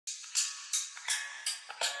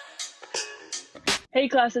Hey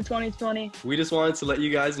class of 2020. We just wanted to let you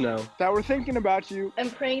guys know that we're thinking about you and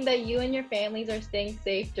praying that you and your families are staying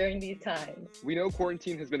safe during these times. We know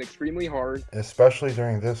quarantine has been extremely hard, especially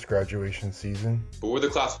during this graduation season. But we're the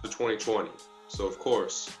class of 2020. So, of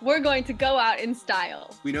course, we're going to go out in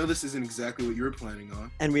style. We know this isn't exactly what you were planning on.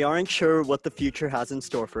 And we aren't sure what the future has in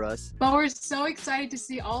store for us. But we're so excited to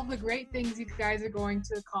see all the great things you guys are going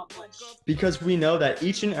to accomplish. Because we know that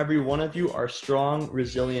each and every one of you are strong,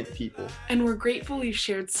 resilient people. And we're grateful you've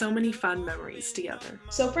shared so many fun memories together.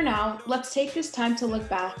 So for now, let's take this time to look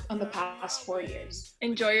back on the past 4 years.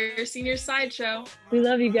 Enjoy your senior slideshow. We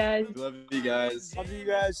love you guys. Love you guys. Love you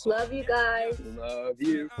guys. Love you guys. Love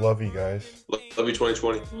you. Love you guys. Love you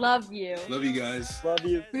 2020. Love you. Love you guys. Love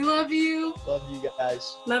you. We love you. Love you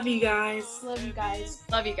guys. Love you guys. Love you guys.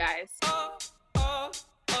 Love you guys.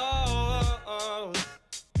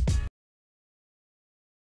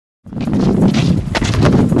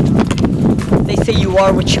 They say you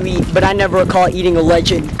are what you eat, but I never recall eating a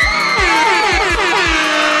legend.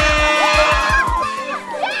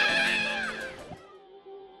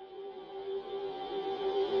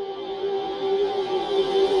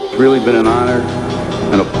 It's really been an honor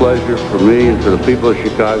and a pleasure for me and for the people of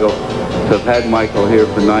Chicago to have had Michael here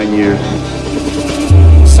for 9 years.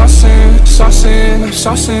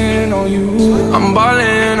 Saucing on you. I'm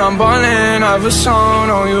ballin', I've a song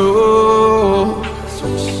on you.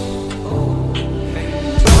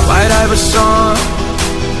 White Iverson.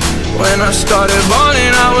 When I started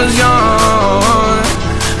ballin', I was young.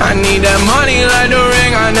 I need that money like the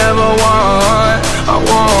ring I never won. I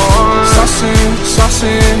want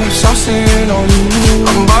saucing on you.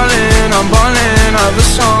 I'm ballin', I've a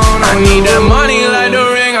song. I need that money like the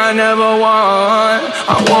ring I never won.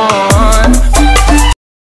 I want.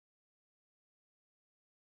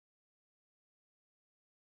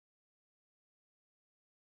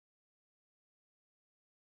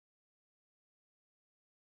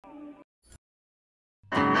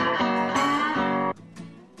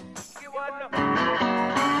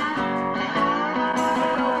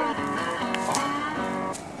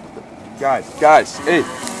 Guys, hey,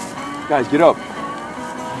 guys, get up.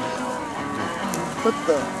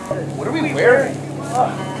 What are we wearing?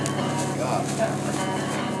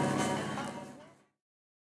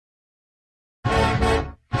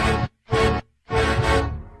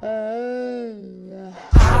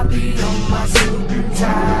 I be on my suit and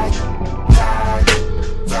tie.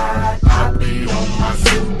 I be on my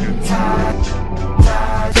suit and tie.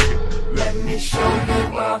 Let me show you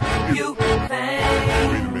a few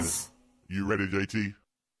things. You ready, JT?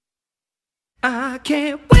 I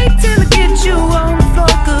can't wait till I get you on the floor,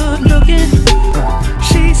 good looking.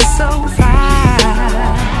 She's so fine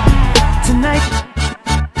tonight.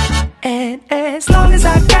 And as long as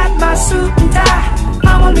I got my suit and tie,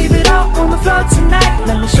 I won't leave it all on the floor tonight.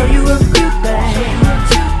 Let me show you a few things.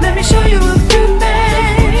 Let me show you a few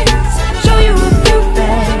things. Show you a few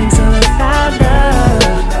things about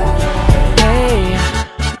love. Hey.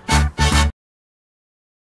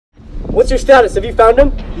 What's your status? Have you found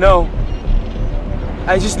him? No.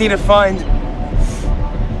 I just need to find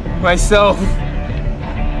myself.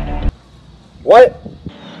 What?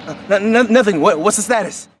 Nothing. What's the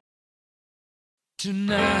status?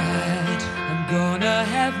 Tonight, I'm gonna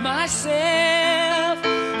have myself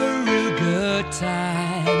a real good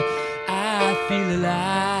time. I feel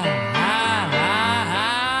alive,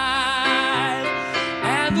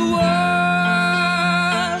 and the world,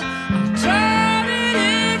 I'm turning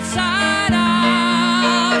inside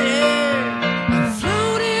out, yeah. I'm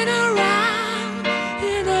floating around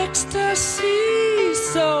in ecstasy,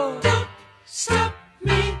 so don't stop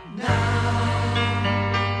me now.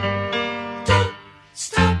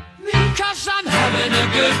 Cause I'm having a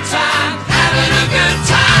good time, having a good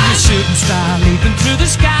time. I'm a shooting star leaping through the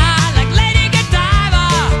sky like Lady Godiva.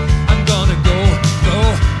 I'm gonna go,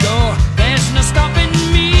 there's no stopping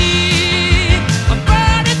me. I'm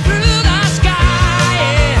burning through the sky,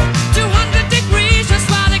 yeah. 200 degrees, that's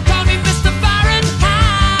why they call me Mr.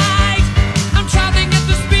 Fahrenheit. I'm traveling at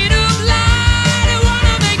the speed of light. I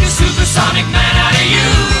wanna make a supersonic man out of you.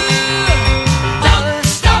 Don't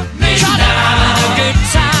stop me now. Having a good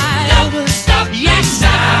time. Yes, I'm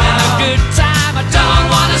having a good time. I don't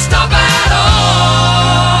wanna stop at all.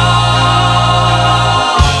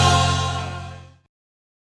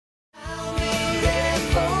 I'll be there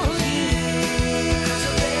for you. 'Cause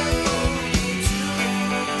I'm there for you too.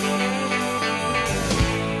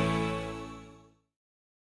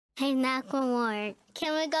 Hey, knock one more.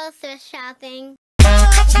 Can we go thrift shopping?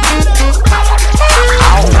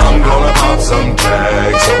 I'm gonna pop some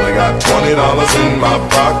tags. Only got $20 in my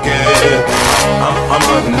pocket. I'm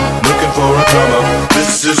hunting, looking for a come up.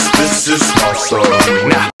 just awesome.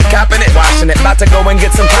 Nah, copping it, washing it, about to go and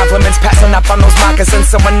get some compliments, passing up on those moccasins.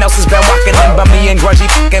 Someone else has been walking in, but me and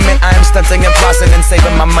grudgy fucking man. I am stunting and flossing and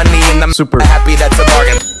saving my money, and I'm super happy that's a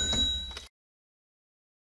bargain.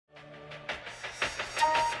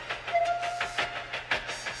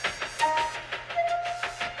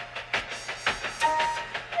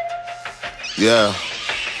 Yeah.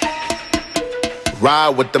 Ride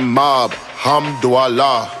with the mob,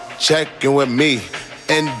 hamdulillah. Check in with me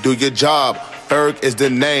and do your job. Ferg is the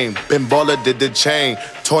name, Ben Baller did the chain.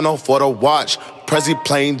 Torno for the watch, Prezi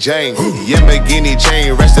plain Jane. Yamagini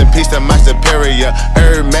chain, rest in peace to my superior.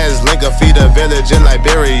 Hermes Linka feed a village in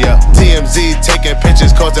Liberia. TMZ taking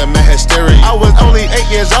pictures causing my hysteria. I was only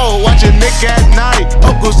 8 years old watching Nick at night.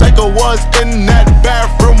 Uncle Psycho was in that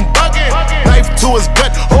bathroom bucket. Knife to his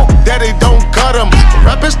gut, hope daddy don't cut him.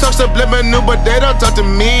 Rappers talk subliminal, but they don't talk to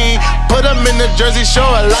me. Put them in the Jersey Shore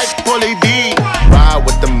like Pauly D. Ride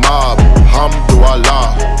with the mob,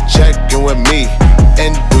 hamdulillah. Check in with me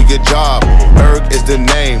and do your job. Berg is the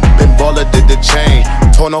name, Ben Baller did the chain.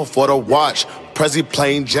 Torno for the watch, Prezi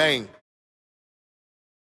plain Jane.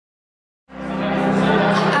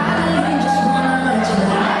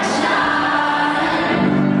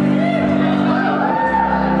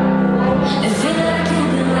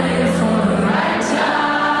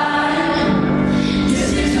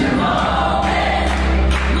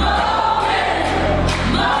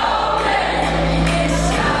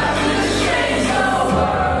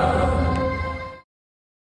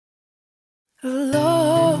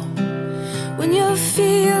 Low, when you're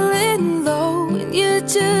feeling low and you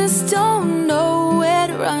just don't know where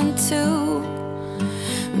to run to.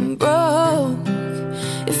 Broke,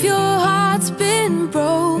 if your heart's been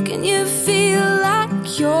broke and you feel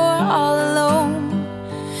like you're all alone.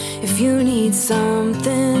 If you need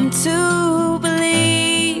something to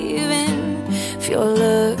believe in, if you're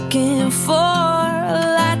looking for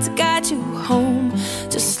a light to guide you home,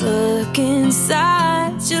 just look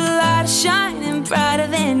inside, your light is shining brighter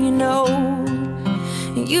than you know.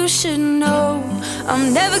 And you should know,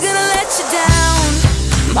 I'm never gonna let you down,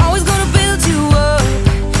 I'm always gonna build you up.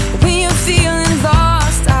 When you're feeling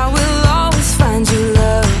lost, I will always find you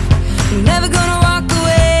love. I'm never gonna walk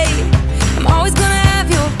away, I'm always gonna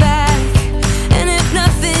have your back. And if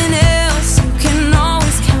nothing else, you can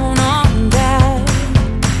always count on that.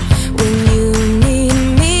 When you need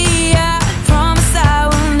me, I promise I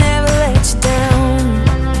will never let you down.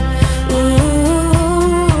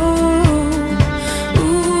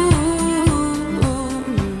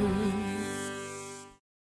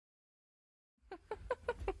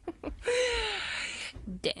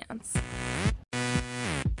 Dance.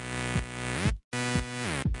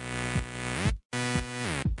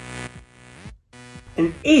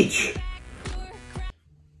 An H.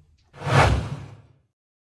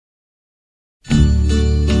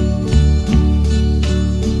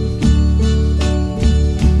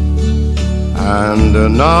 And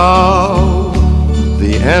now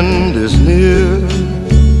the end is near,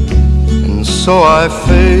 and so I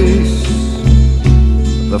face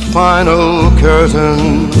the final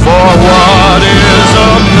curtain. For what is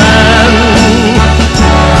a man?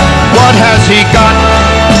 What has he got,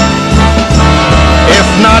 if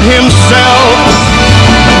not himself?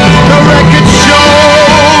 The record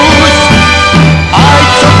shows I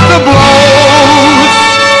took the blows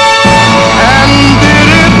and did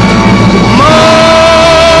it my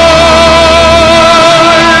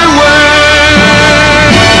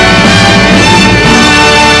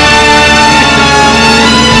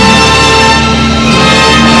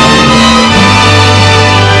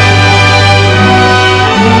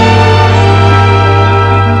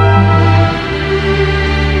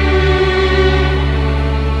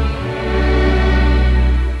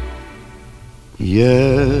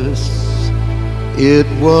Yes, it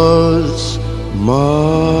was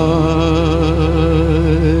my